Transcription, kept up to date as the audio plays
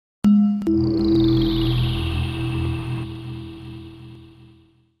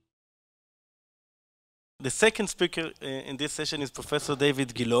The second speaker in this session is Professor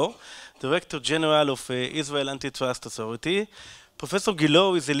David גילה, Director General of Israel Antitrust Authority. Professor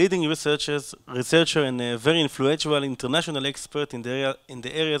גילה is a leading researcher and a very influential international expert in the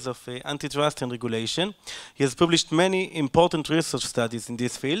areas of antitrust and regulation. He has published many important research studies in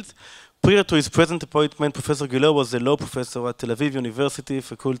this field. Prior to his present appointment, Professor גילה was a law professor at Tel Aviv University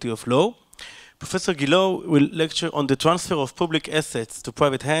Faculty of Law. Professor גילה will lecture on the transfer of public assets to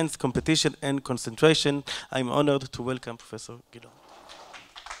private hands, competition and concentration. I'm honored to welcome Professor גילה.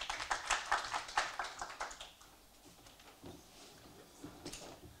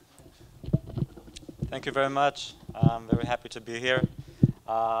 Thank you very much. I'm very happy to be here.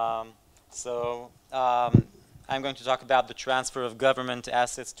 I'm going to talk about the transfer of government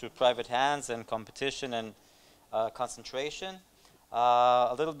assets to private hands and competition and concentration.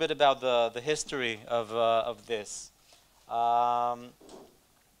 A little bit about the history of this.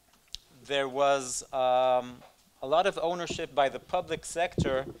 There was a lot of ownership by the public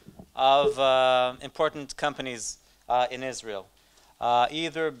sector of important companies in Israel,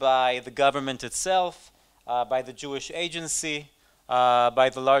 either by the government itself, by the Jewish agency, by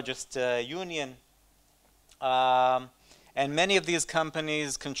the largest union. And many of these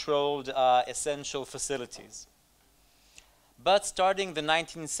companies controlled essential facilities. But starting the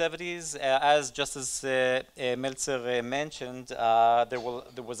 1970s, as Justice Meltzer mentioned, there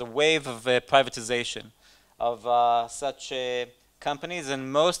was a wave of privatization of such companies,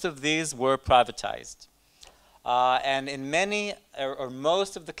 and most of these were privatized. And in many or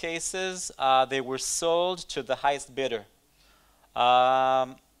most of the cases, they were sold to the highest bidder.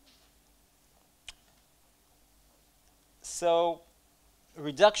 So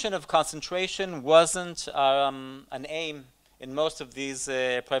reduction of concentration wasn't an aim in most of these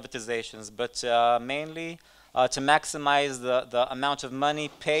privatizations, but mainly to maximize the amount of money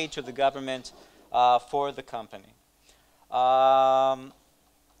paid to the government for the company.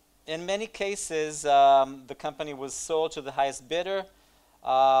 In many cases, the company was sold to the highest bidder,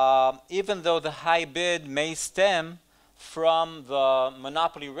 even though the high bid may stem from the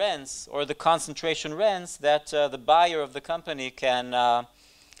monopoly rents or the concentration rents that the buyer of the company can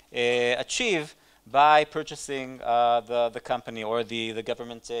achieve by purchasing the company or the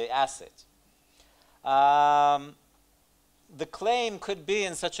government asset. The claim could be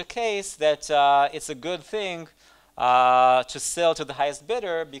in such a case that it's a good thing to sell to the highest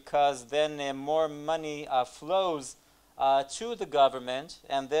bidder, because then more money flows to the government,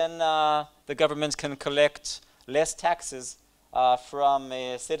 and then the government can collect less taxes from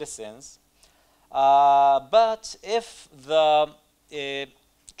citizens. But if the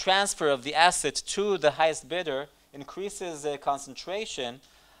transfer of the asset to the highest bidder increases concentration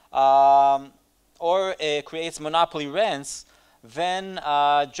or creates monopoly rents, then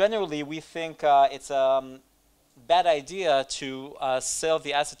generally we think it's a bad idea to sell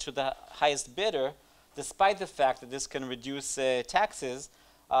the asset to the highest bidder, despite the fact that this can reduce taxes,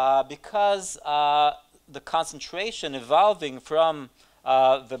 because the concentration evolving from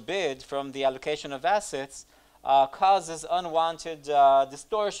the bid, from the allocation of assets, causes unwanted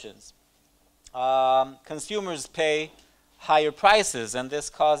distortions. Consumers pay higher prices, and this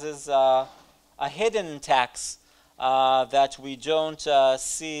causes a hidden tax that we don't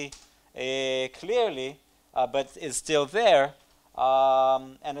see clearly, but is still there,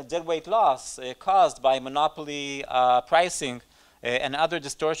 and a deadweight loss caused by monopoly pricing and other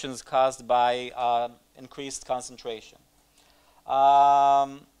distortions caused by increased concentration.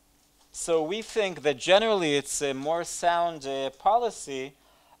 So we think that generally it's a more sound policy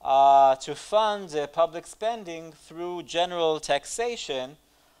to fund public spending through general taxation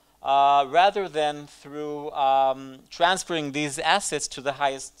rather than through transferring these assets to the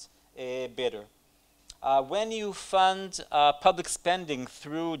highest bidder. When you fund public spending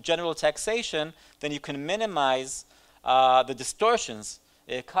through general taxation, then you can minimize the distortions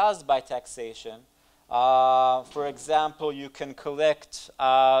caused by taxation. For example, you can collect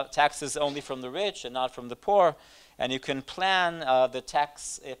taxes only from the rich and not from the poor, and you can plan the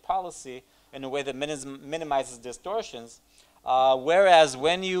tax policy in a way that minimizes distortions. Whereas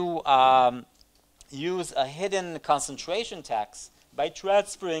when you use a hidden concentration tax by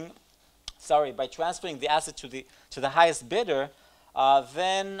transferring the asset to the highest bidder,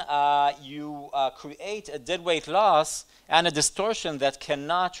 then you create a deadweight loss and a distortion that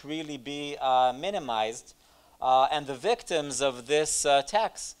cannot really be minimized. And the victims of this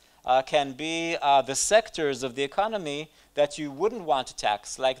tax can be the sectors of the economy that you wouldn't want to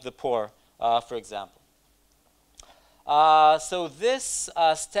tax, like the poor, for example. So this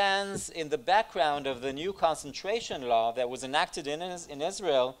stands in the background of the new concentration law that was enacted in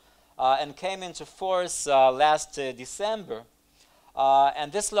Israel and came into force last December.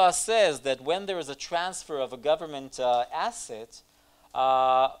 And this law says that when there is a transfer of a government asset,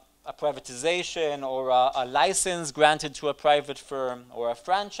 a privatization or a license granted to a private firm or a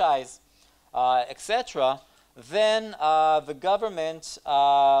franchise, etc., then the government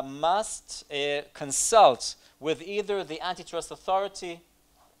must consult with either the antitrust authority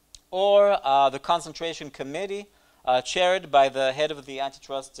or the concentration committee chaired by the head of the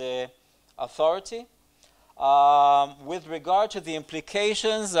antitrust authority with regard to the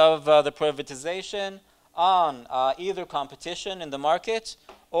implications of the privatization on either competition in the market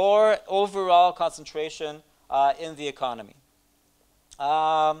or overall concentration in the economy.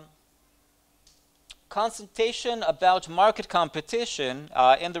 Consultation about market competition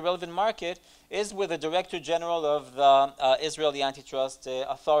in the relevant market is with the Director General of the Israeli Antitrust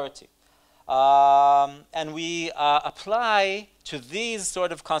Authority. And we apply to these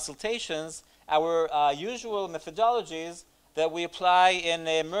sort of consultations our usual methodologies that we apply in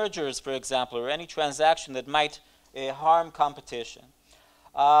mergers, for example, or any transaction that might harm competition.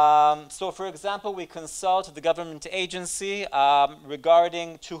 So, for example, we consult the government agency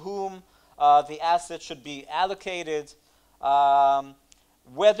regarding to whom the asset should be allocated,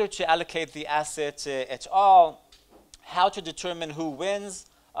 whether to allocate the asset at all, how to determine who wins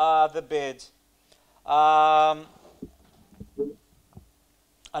the bid.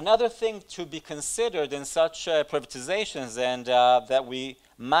 Another thing to be considered in such privatizations and that we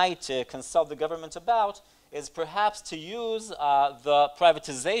might consult the government about is perhaps to use the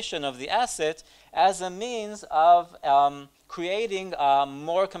privatization of the asset as a means of creating a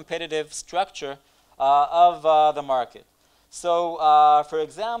more competitive structure of the market. So, for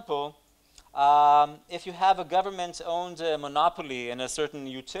example, if you have a government-owned monopoly in a certain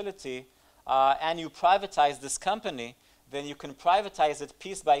utility and you privatize this company, then you can privatize it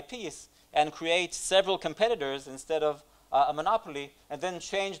piece by piece and create several competitors instead of a monopoly, and then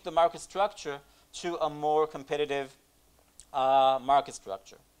change the market structure to a more competitive market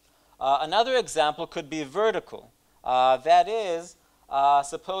structure. Another example could be vertical. That is,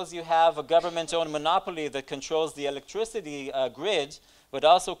 suppose you have a government-owned monopoly that controls the electricity grid, but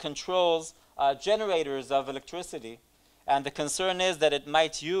also controls generators of electricity. And the concern is that it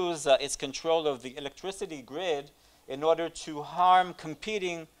might use its control of the electricity grid in order to harm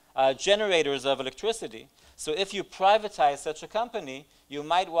competing generators of electricity. So if you privatize such a company, you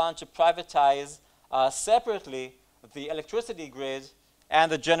might want to privatize separately the electricity grid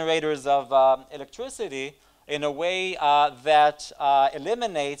and the generators of electricity in a way that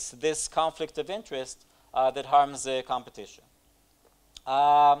eliminates this conflict of interest that harms competition.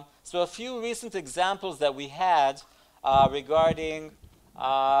 So a few recent examples that we had regarding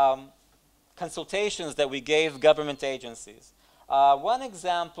consultations that we gave government agencies. One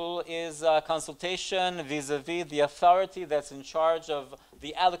example is consultation vis-a-vis the authority that's in charge of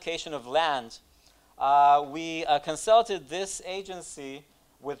the allocation of land. We consulted this agency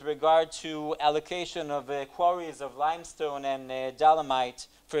with regard to allocation of quarries of limestone and dolomite,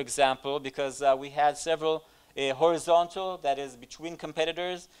 for example, because we had several horizontal, that is between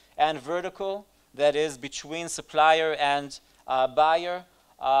competitors, and vertical, that is between supplier and buyer,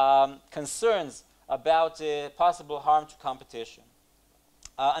 concerns about possible harm to competition.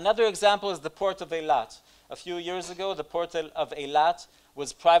 Another example is the port of Eilat. A few years ago, the port of Eilat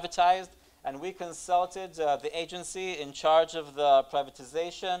was privatized, and we consulted the agency in charge of the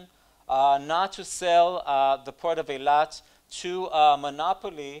privatization not to sell the port of Eilat to a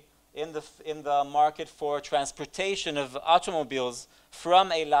monopoly in the market for transportation of automobiles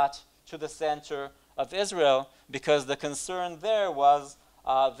from Eilat to the center of Israel, because the concern there was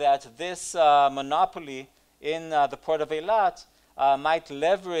that this monopoly in the port of Eilat might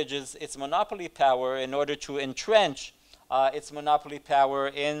leverage its monopoly power in order to entrench its monopoly power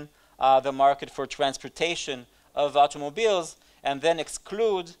in the market for transportation of automobiles, and then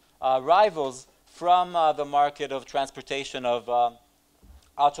exclude rivals from the market of transportation of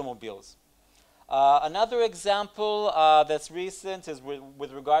automobiles. Another example that's recent is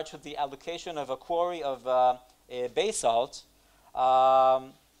with regard to the allocation of a quarry of basalt.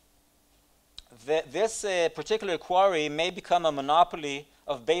 This particular quarry may become a monopoly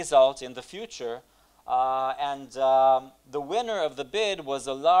of basalt in the future, and the winner of the bid was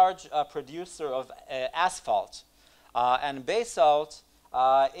a large producer of asphalt. And basalt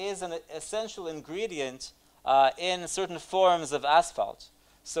is an essential ingredient in certain forms of asphalt.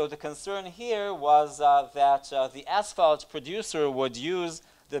 So the concern here was that the asphalt producer would use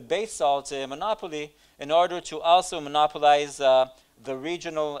the basalt monopoly in order to also monopolize the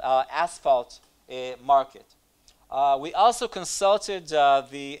regional asphalt market. We also consulted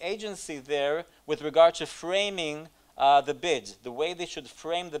the agency there with regard to framing the bid, the way they should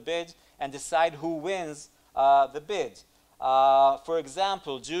frame the bid and decide who wins the bid. For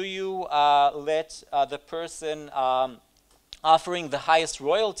example, do you let the person offering the highest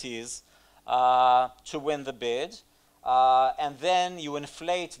royalties to win the bid, and then you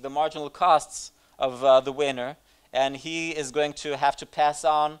inflate the marginal costs of the winner, and he is going to have to pass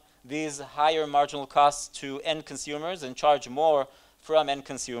on these higher marginal costs to end consumers and charge more from end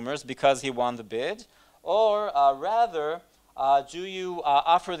consumers because he won the bid? Or rather, do you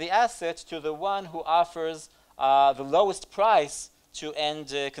offer the asset to the one who offers the lowest price to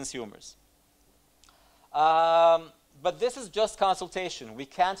end consumers? But this is just consultation. We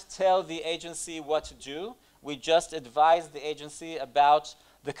can't tell the agency what to do. We just advise the agency about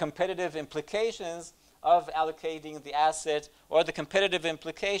the competitive implications of allocating the asset or the competitive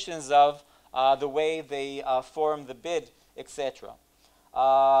implications of the way they form the bid, etc.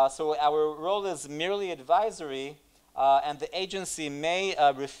 So our role is merely advisory, and the agency may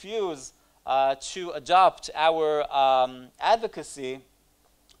refuse to adopt our advocacy,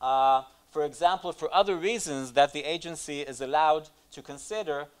 for example, for other reasons that the agency is allowed to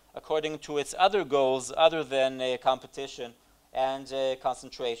consider according to its other goals other than competition and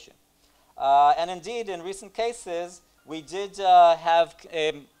concentration. And indeed, in recent cases, we did have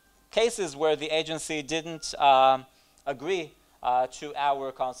cases where the agency didn't agree to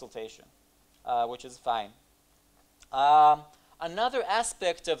our consultation, which is fine. Another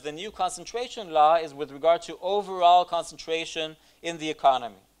aspect of the new concentration law is with regard to overall concentration in the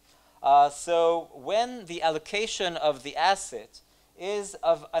economy. So when the allocation of the asset is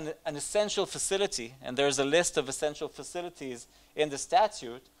of an essential facility, and there's a list of essential facilities in the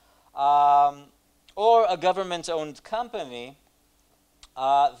statute, or a government-owned company,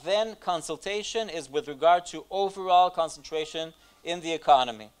 then consultation is with regard to overall concentration in the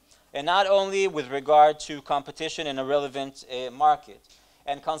economy, and not only with regard to competition in a relevant market.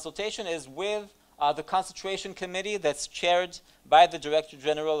 And consultation is with the concentration committee that's chaired by the Director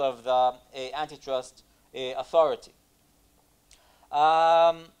General of the Antitrust Authority.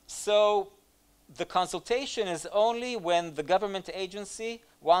 So the consultation is only when the government agency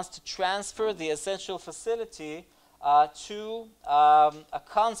wants to transfer the essential facility to a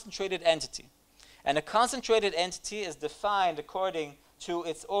concentrated entity. And a concentrated entity is defined according to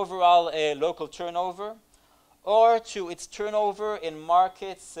its overall local turnover, or to its turnover in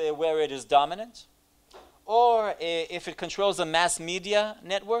markets where it is dominant, or if it controls a mass media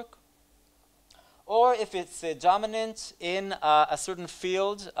network, or if it's dominant in a certain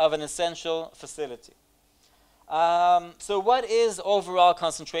field of an essential facility. So what is overall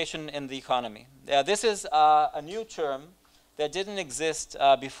concentration in the economy? This is a new term that didn't exist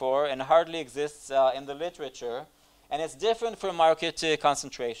before and hardly exists in the literature, and it's different from market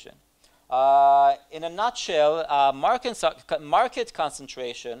concentration. In a nutshell, market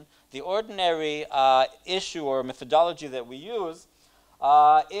concentration, the ordinary issue or methodology that we use,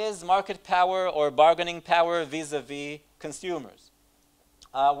 is market power or bargaining power vis-a-vis consumers.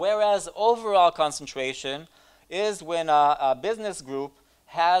 Whereas overall concentration is when a business group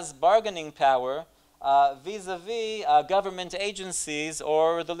has bargaining power vis-a-vis government agencies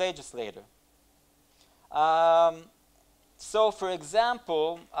or the legislator. So, for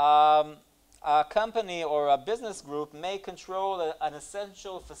example, a company or a business group may control an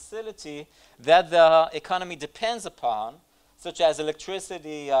essential facility that the economy depends upon, such as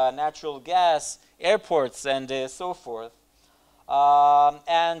electricity, natural gas, airports, and so forth.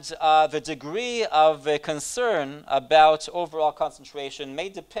 And the degree of concern about overall concentration may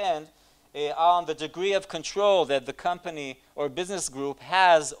depend on the degree of control that the company or business group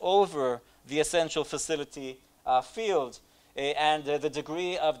has over the essential facility field, and the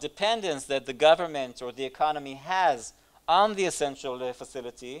degree of dependence that the government or the economy has on the essential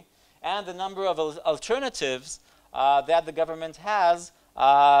facility, and the number of alternatives that the government has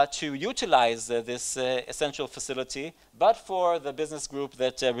to utilize this essential facility, but for the business group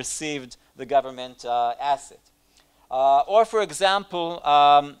that received the government asset. Or, for example,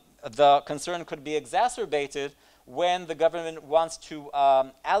 the concern could be exacerbated when the government wants to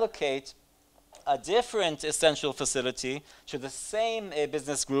allocate a different essential facility to the same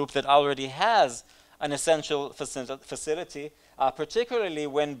business group that already has an essential facility, particularly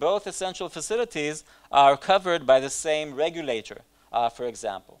when both essential facilities are covered by the same regulator, for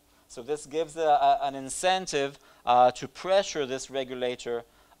example. So this gives an incentive to pressure this regulator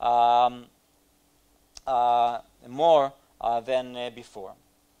more than before.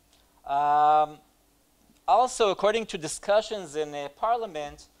 Also, according to discussions in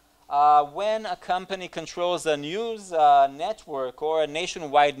Parliament, when a company controls a news network or a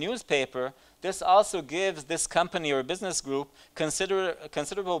nationwide newspaper, this also gives this company or business group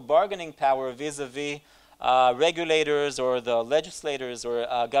considerable bargaining power vis-a-vis regulators or the legislators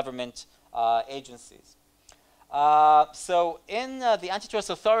or government agencies. So in the Antitrust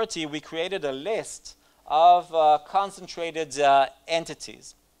Authority, we created a list of concentrated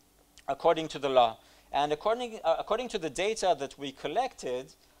entities according to the law. And according to the data that we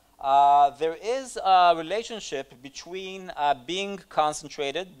collected, there is a relationship between being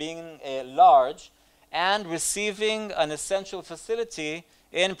concentrated, being large, and receiving an essential facility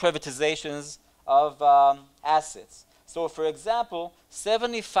in privatizations of assets. So, for example,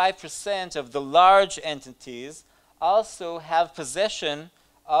 75% of the large entities also have possession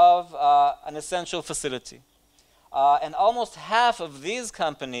of an essential facility. And almost half of these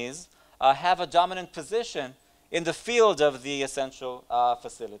companies have a dominant position in the field of the essential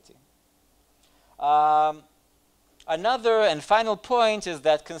facility. Another and final point is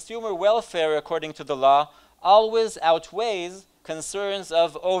that consumer welfare, according to the law, always outweighs concerns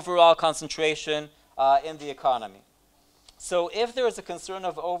of overall concentration in the economy. So if there is a concern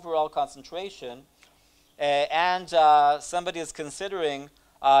of overall concentration and somebody is considering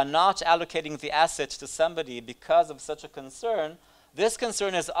not allocating the assets to somebody because of such a concern, this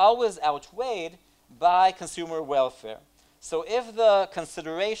concern is always outweighed by consumer welfare. So if the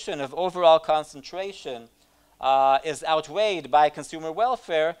consideration of overall concentration is outweighed by consumer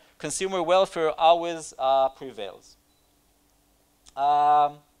welfare always prevails.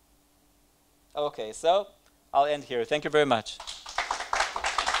 Okay, so I'll end here. Thank you very much.